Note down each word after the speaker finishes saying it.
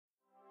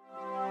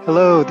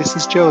Hello, this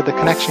is Joe, the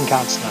Connection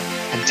Counselor,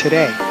 and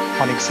today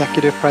on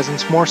Executive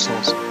Presence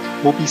Morsels,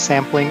 we'll be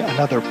sampling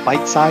another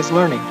bite-sized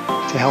learning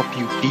to help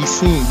you be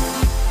seen,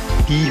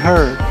 be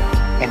heard,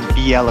 and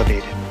be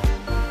elevated.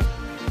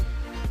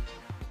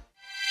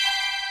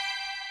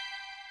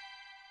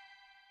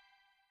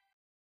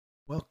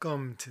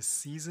 Welcome to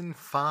Season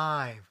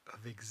 5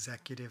 of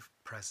Executive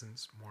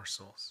Presence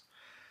Morsels.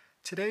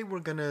 Today we're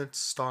going to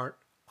start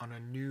on a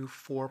new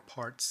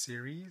 4-part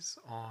series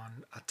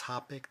on a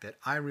topic that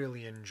I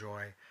really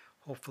enjoy.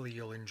 Hopefully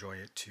you'll enjoy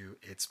it too.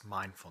 It's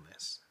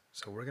mindfulness.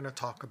 So we're going to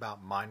talk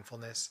about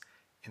mindfulness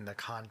in the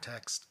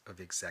context of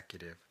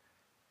executive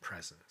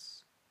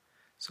presence.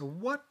 So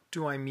what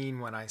do I mean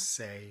when I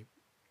say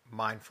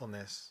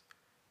mindfulness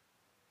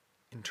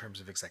in terms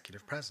of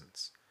executive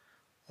presence?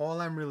 All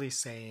I'm really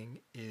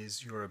saying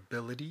is your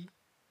ability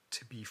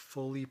to be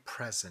fully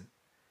present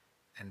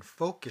and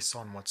focus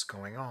on what's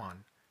going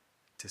on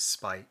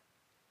despite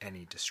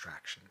any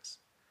distractions.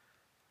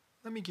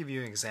 Let me give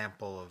you an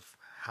example of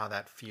how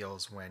that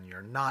feels when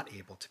you're not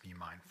able to be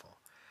mindful.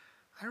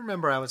 I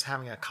remember I was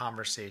having a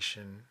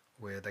conversation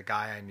with a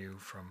guy I knew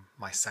from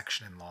my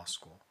section in law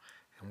school,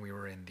 and we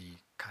were in the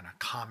kind of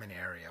common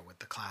area with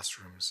the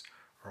classrooms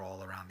are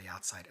all around the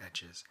outside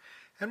edges.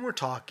 And we're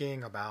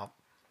talking about,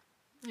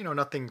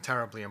 nothing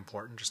terribly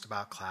important, just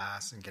about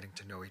class and getting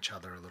to know each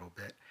other a little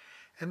bit.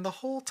 And the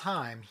whole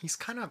time, he's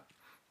kind of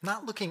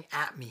not looking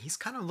at me, he's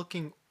kind of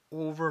looking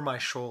over my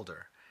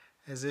shoulder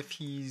as if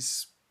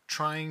he's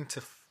trying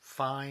to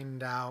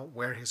find out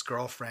where his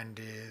girlfriend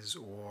is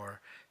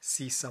or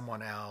see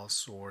someone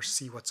else or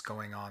see what's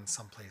going on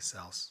someplace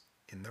else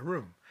in the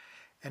room.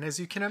 And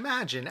as you can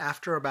imagine,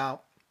 after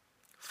about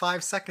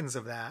 5 seconds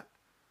of that,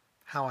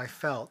 how I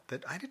felt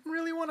that I didn't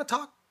really want to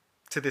talk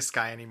to this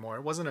guy anymore.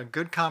 It wasn't a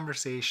good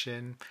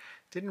conversation.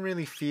 Didn't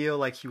really feel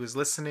like he was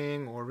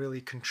listening or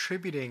really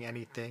contributing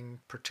anything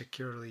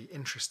particularly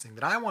interesting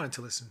that I wanted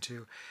to listen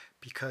to,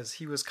 because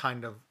he was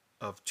kind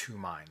of two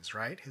minds,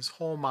 right? His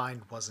whole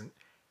mind wasn't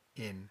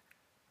in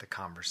the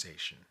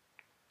conversation.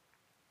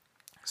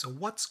 So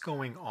what's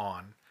going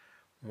on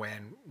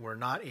when we're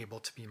not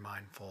able to be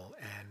mindful,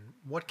 and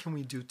what can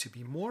we do to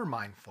be more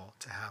mindful,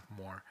 to have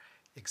more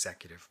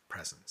executive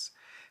presence?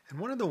 And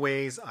one of the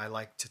ways I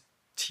like to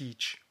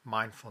teach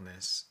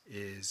mindfulness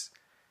is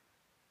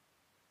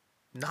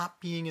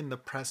not being in the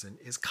present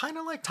is kind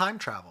of like time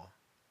travel,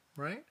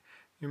 right?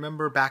 You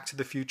remember Back to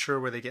the Future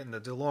where they get in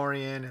the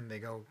DeLorean and they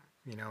go,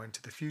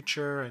 into the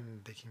future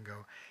and they can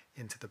go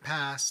into the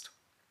past.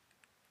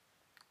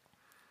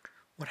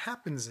 What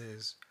happens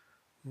is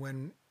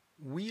when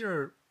we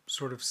are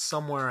sort of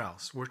somewhere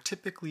else, we're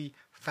typically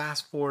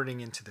fast forwarding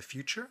into the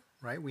future,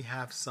 right? We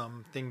have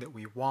something that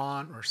we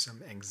want or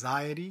some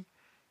anxiety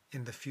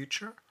in the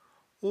future,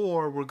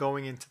 or we're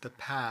going into the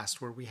past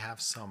where we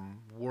have some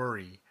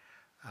worry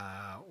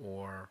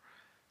or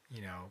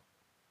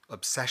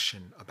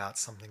obsession about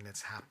something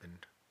that's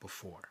happened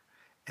before.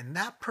 And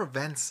that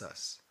prevents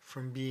us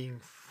from being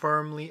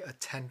firmly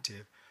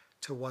attentive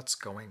to what's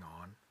going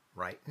on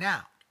right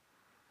now.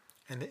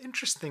 And the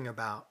interesting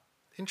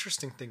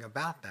thing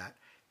about that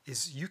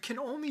is you can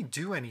only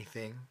do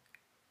anything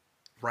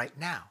right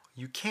now.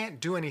 You can't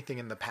do anything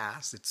in the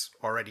past. It's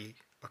already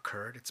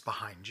occurred. It's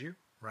behind you,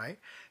 right?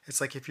 It's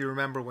like if you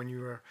remember when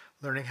you were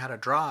learning how to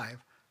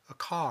drive a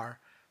car,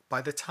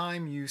 by the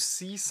time you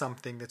see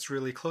something that's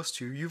really close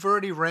to you, you've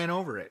already ran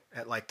over it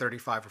at like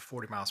 35 or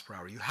 40 miles per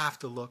hour. You have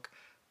to look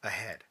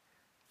ahead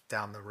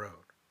down the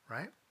road,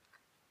 right?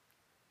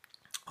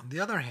 On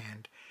the other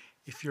hand,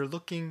 if you're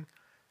looking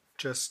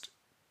just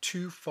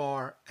too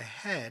far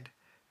ahead,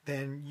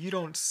 then you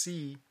don't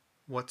see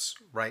what's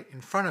right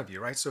in front of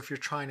you, right? So if you're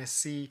trying to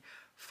see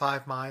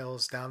 5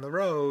 miles down the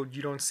road,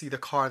 you don't see the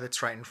car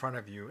that's right in front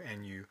of you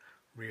and you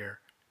rear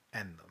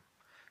end them.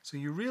 So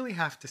you really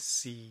have to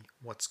see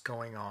what's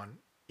going on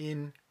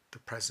in the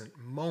present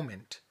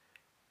moment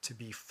to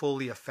be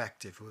fully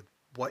effective with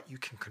what you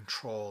can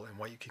control and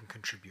what you can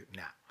contribute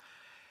now.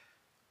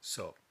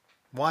 So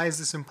why is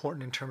this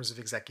important in terms of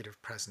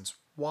executive presence?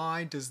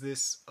 Why does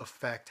this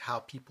affect how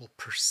people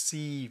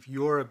perceive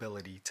your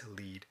ability to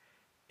lead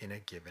in a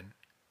given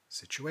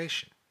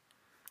situation?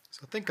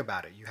 So think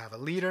about it. You have a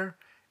leader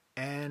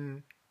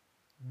and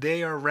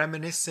they are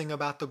reminiscing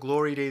about the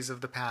glory days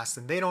of the past,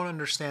 and they don't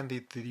understand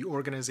that the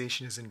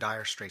organization is in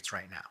dire straits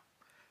right now.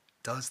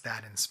 Does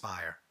that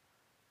inspire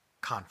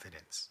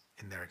confidence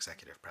in their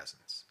executive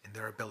presence, in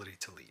their ability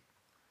to lead?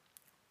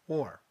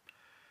 Or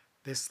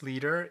this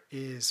leader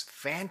is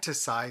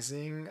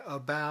fantasizing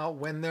about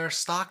when their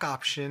stock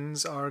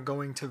options are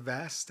going to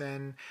vest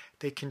and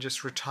they can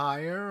just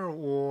retire,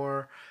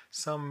 or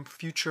some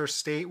future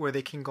state where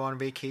they can go on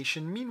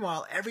vacation.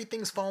 Meanwhile,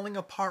 everything's falling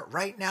apart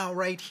right now,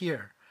 right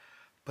here.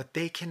 But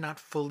they cannot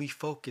fully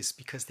focus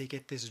because they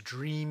get this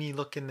dreamy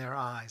look in their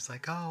eyes,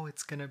 like, oh,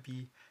 it's going to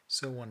be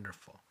so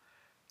wonderful.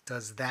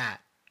 Does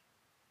that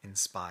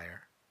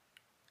inspire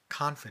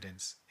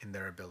confidence in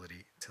their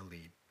ability to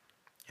lead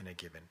in a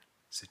given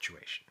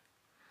situation?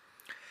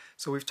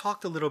 So we've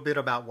talked a little bit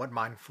about what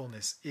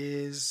mindfulness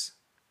is,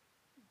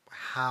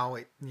 how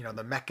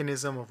the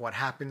mechanism of what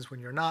happens when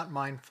you're not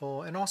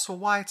mindful, and also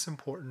why it's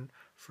important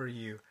for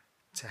you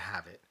to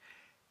have it.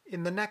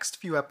 In the next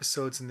few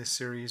episodes in this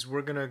series,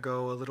 we're going to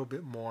go a little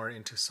bit more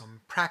into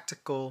some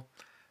practical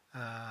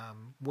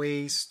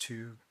ways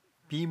to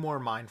be more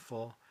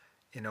mindful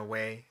in a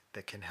way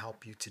that can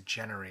help you to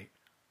generate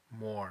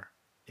more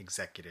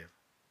executive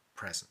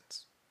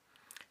presence.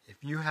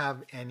 If you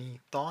have any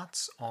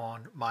thoughts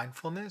on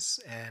mindfulness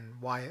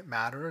and why it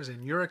matters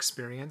in your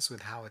experience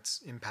with how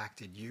it's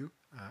impacted you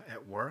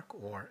at work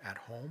or at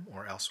home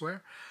or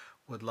elsewhere,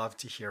 would love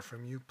to hear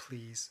from you.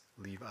 Please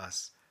leave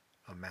us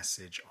a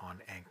message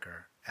on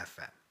Anchor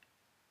FM.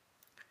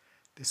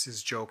 This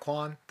is Joe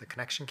Kwan, the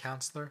Connection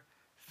Counselor.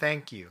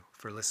 Thank you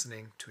for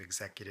listening to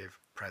Executive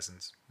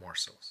Presence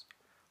Morsels.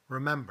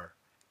 Remember,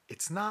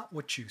 it's not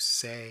what you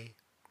say,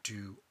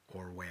 do,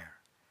 or wear.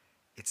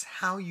 It's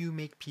how you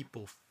make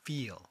people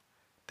feel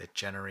that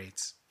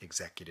generates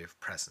executive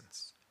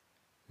presence.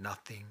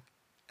 Nothing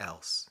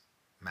else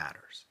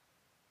matters.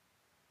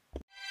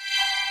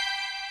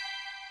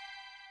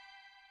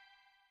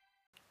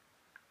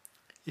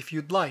 If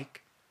you'd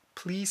like,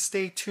 please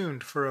stay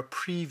tuned for a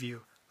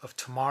preview of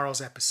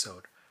tomorrow's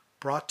episode,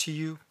 brought to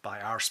you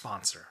by our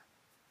sponsor.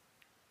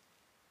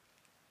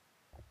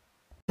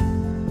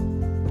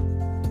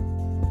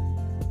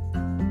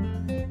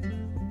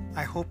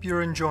 I hope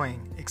you're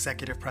enjoying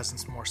Executive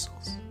Presence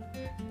Morsels.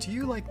 Do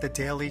you like the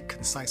daily,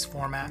 concise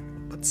format,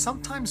 but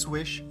sometimes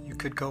wish you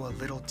could go a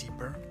little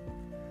deeper?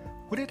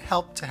 Would it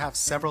help to have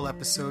several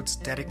episodes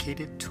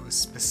dedicated to a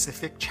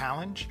specific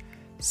challenge,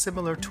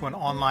 similar to an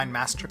online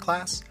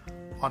masterclass,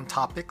 on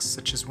topics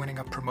such as winning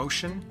a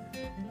promotion,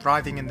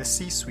 thriving in the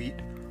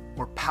C-suite,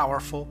 or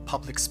powerful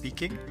public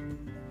speaking?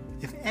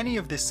 If any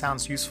of this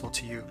sounds useful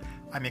to you,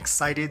 I'm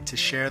excited to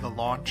share the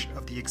launch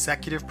of the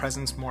Executive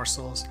Presence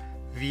Morsels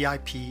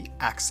VIP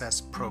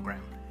Access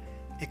Program.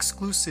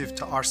 Exclusive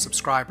to our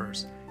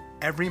subscribers,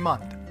 every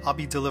month I'll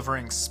be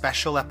delivering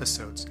special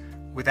episodes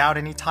without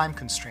any time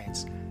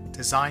constraints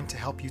designed to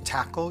help you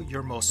tackle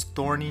your most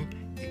thorny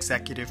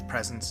executive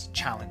presence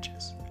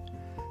challenges.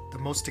 The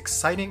most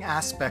exciting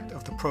aspect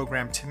of the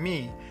program to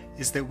me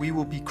is that we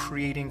will be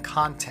creating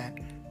content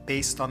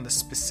based on the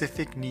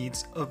specific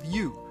needs of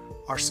you,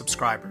 our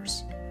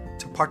subscribers.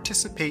 To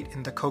participate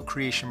in the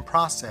co-creation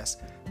process,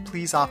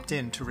 please opt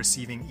in to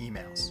receiving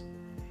emails.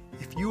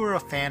 If you are a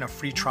fan of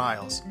free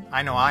trials,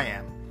 I know I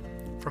am,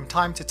 from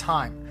time to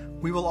time,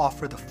 we will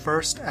offer the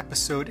first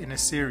episode in a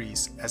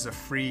series as a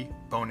free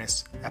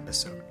bonus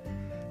episode.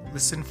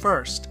 Listen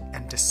first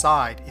and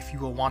decide if you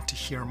will want to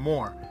hear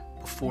more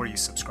before you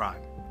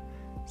subscribe.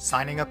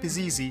 Signing up is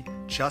easy.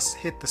 Just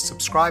hit the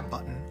subscribe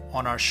button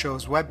on our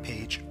show's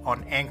webpage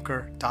on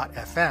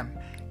anchor.fm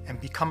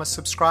and become a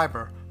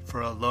subscriber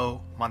for a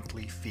low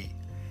monthly fee.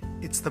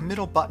 It's the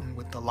middle button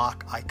with the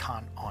lock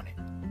icon on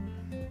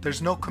it.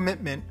 There's no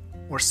commitment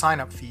or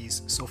sign-up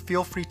fees, so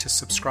feel free to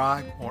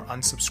subscribe or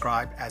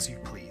unsubscribe as you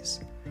please.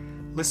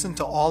 Listen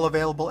to all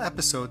available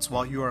episodes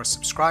while you are a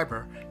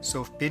subscriber,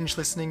 so if binge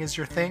listening is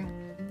your thing,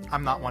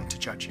 I'm not one to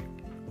judge you.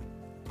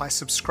 By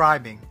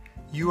subscribing,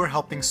 you are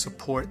helping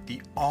support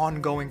the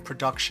ongoing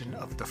production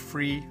of the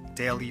free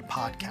daily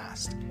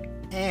podcast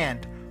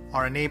and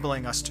are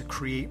enabling us to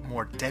create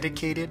more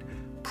dedicated,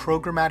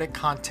 programmatic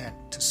content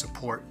to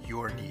support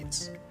your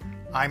needs.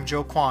 I'm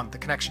Joe Kwan, the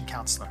Connection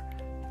Counselor.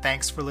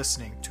 Thanks for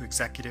listening to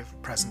Executive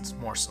Presence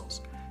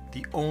Morsels,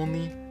 the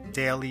only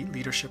daily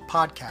leadership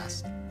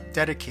podcast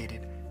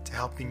dedicated to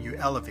helping you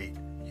elevate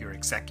your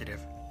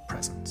executive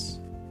presence.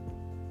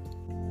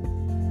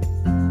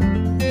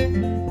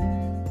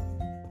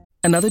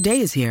 Another day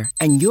is here,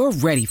 and you're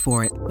ready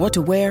for it. What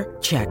to wear?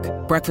 Check.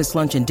 Breakfast,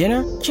 lunch, and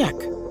dinner? Check.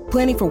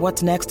 Planning for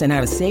what's next and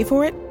how to save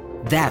for it?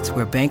 That's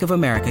where Bank of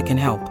America can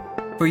help.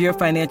 For your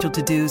financial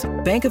to-dos,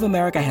 Bank of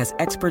America has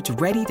experts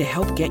ready to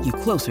help get you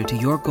closer to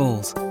your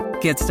goals.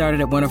 Get started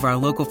at one of our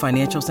local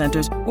financial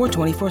centers or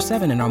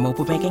 24/7 in our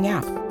mobile banking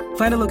app.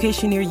 Find a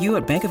location near you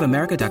at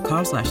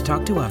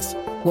bankofamerica.com/talktous.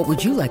 What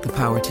would you like the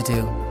power to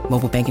do?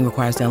 Mobile banking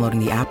requires downloading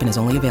the app and is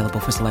only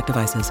available for select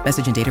devices.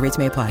 Message and data rates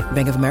may apply.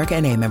 Bank of America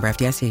N.A., member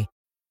FDIC.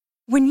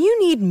 When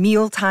you need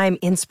mealtime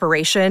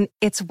inspiration,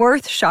 it's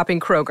worth shopping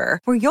Kroger,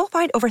 where you'll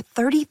find over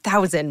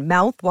 30,000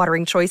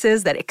 mouth-watering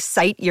choices that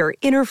excite your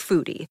inner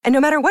foodie. And no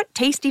matter what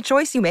tasty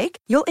choice you make,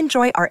 you'll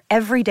enjoy our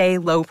everyday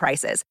low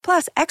prices,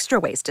 plus extra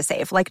ways to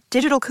save, like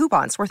digital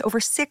coupons worth over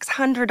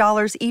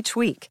 $600 each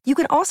week. You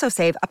can also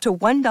save up to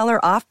 $1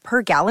 off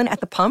per gallon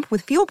at the pump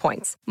with fuel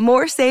points.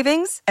 More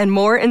savings and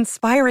more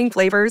inspiring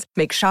flavors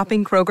make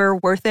shopping Kroger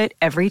worth it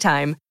every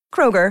time.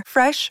 Kroger,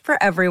 fresh for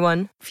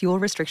everyone. Fuel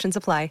restrictions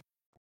apply.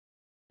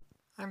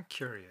 I'm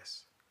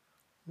curious,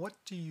 what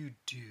do you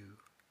do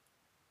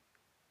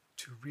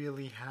to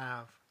really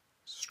have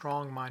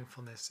strong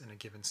mindfulness in a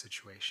given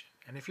situation?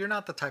 And if you're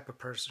not the type of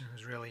person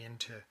who's really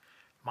into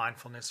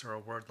mindfulness or a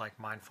word like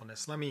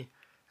mindfulness, let me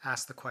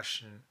ask the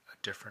question a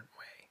different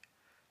way.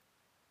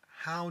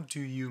 How do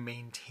you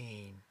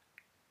maintain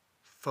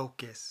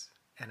focus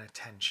and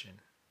attention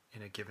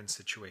in a given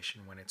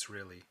situation when it's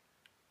really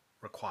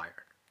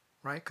required,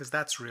 right? Because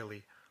that's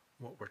really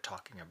what we're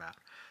talking about.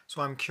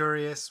 So I'm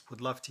curious,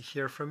 would love to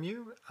hear from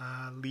you.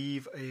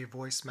 Leave a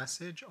voice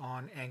message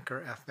on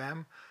Anchor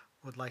FM.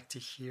 Would like to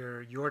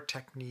hear your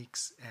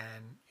techniques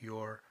and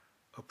your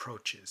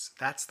approaches.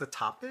 That's the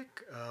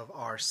topic of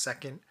our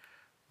second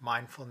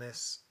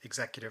mindfulness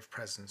executive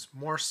presence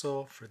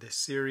morsel for this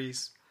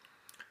series.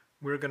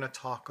 We're going to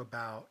talk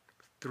about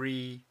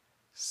 3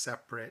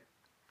 separate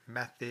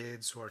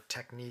methods or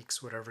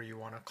techniques, whatever you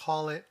want to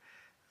call it,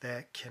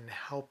 that can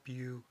help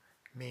you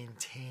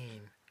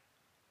maintain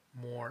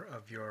more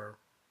of your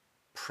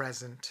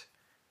present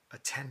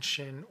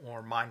attention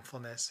or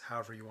mindfulness,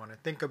 however you want to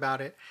think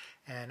about it.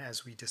 And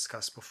as we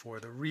discussed before,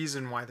 the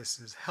reason why this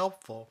is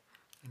helpful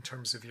in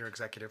terms of your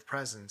executive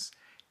presence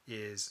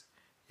is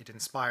it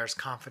inspires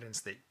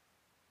confidence that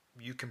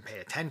you can pay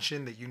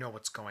attention, that you know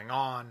what's going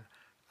on,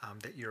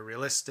 that you're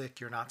realistic,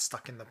 you're not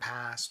stuck in the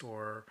past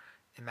or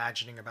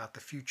imagining about the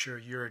future.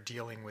 You're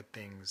dealing with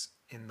things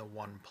in the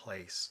one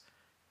place,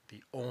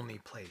 the only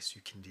place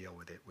you can deal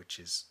with it, which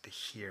is the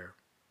here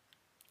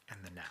and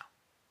the now.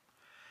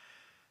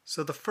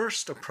 So the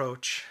first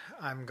approach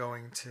I'm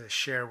going to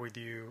share with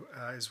you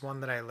is one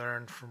that I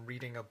learned from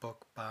reading a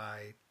book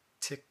by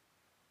Thich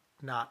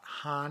Nhat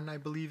Hanh, I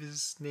believe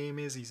his name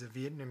is. He's a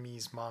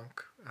Vietnamese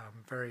monk,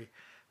 very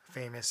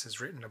famous,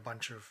 has written a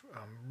bunch of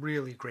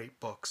really great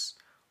books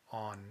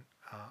on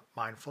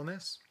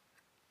mindfulness.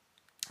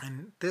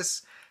 And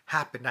this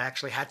happened, I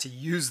actually had to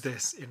use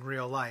this in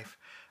real life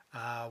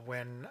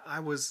when I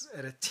was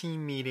at a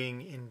team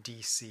meeting in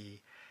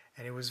DC,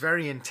 and it was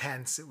very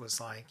intense. It was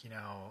like,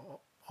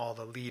 all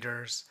the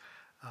leaders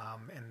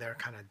and their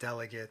kind of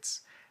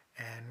delegates,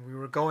 and we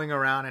were going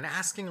around and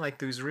asking like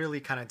these really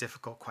kind of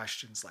difficult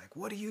questions, like,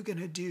 what are you going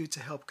to do to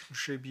help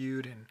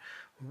contribute, and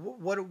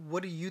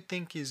what do you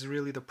think is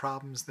really the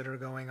problems that are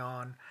going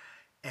on?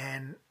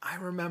 And I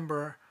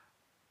remember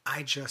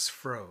I just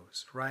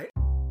froze, right?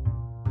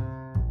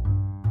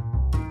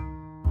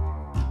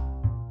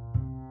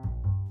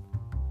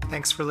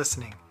 Thanks for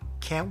listening.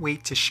 Can't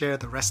wait to share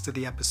the rest of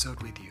the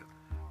episode with you.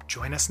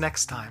 Join us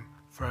next time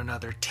for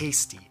another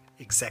tasty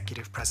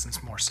executive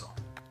presence morsel.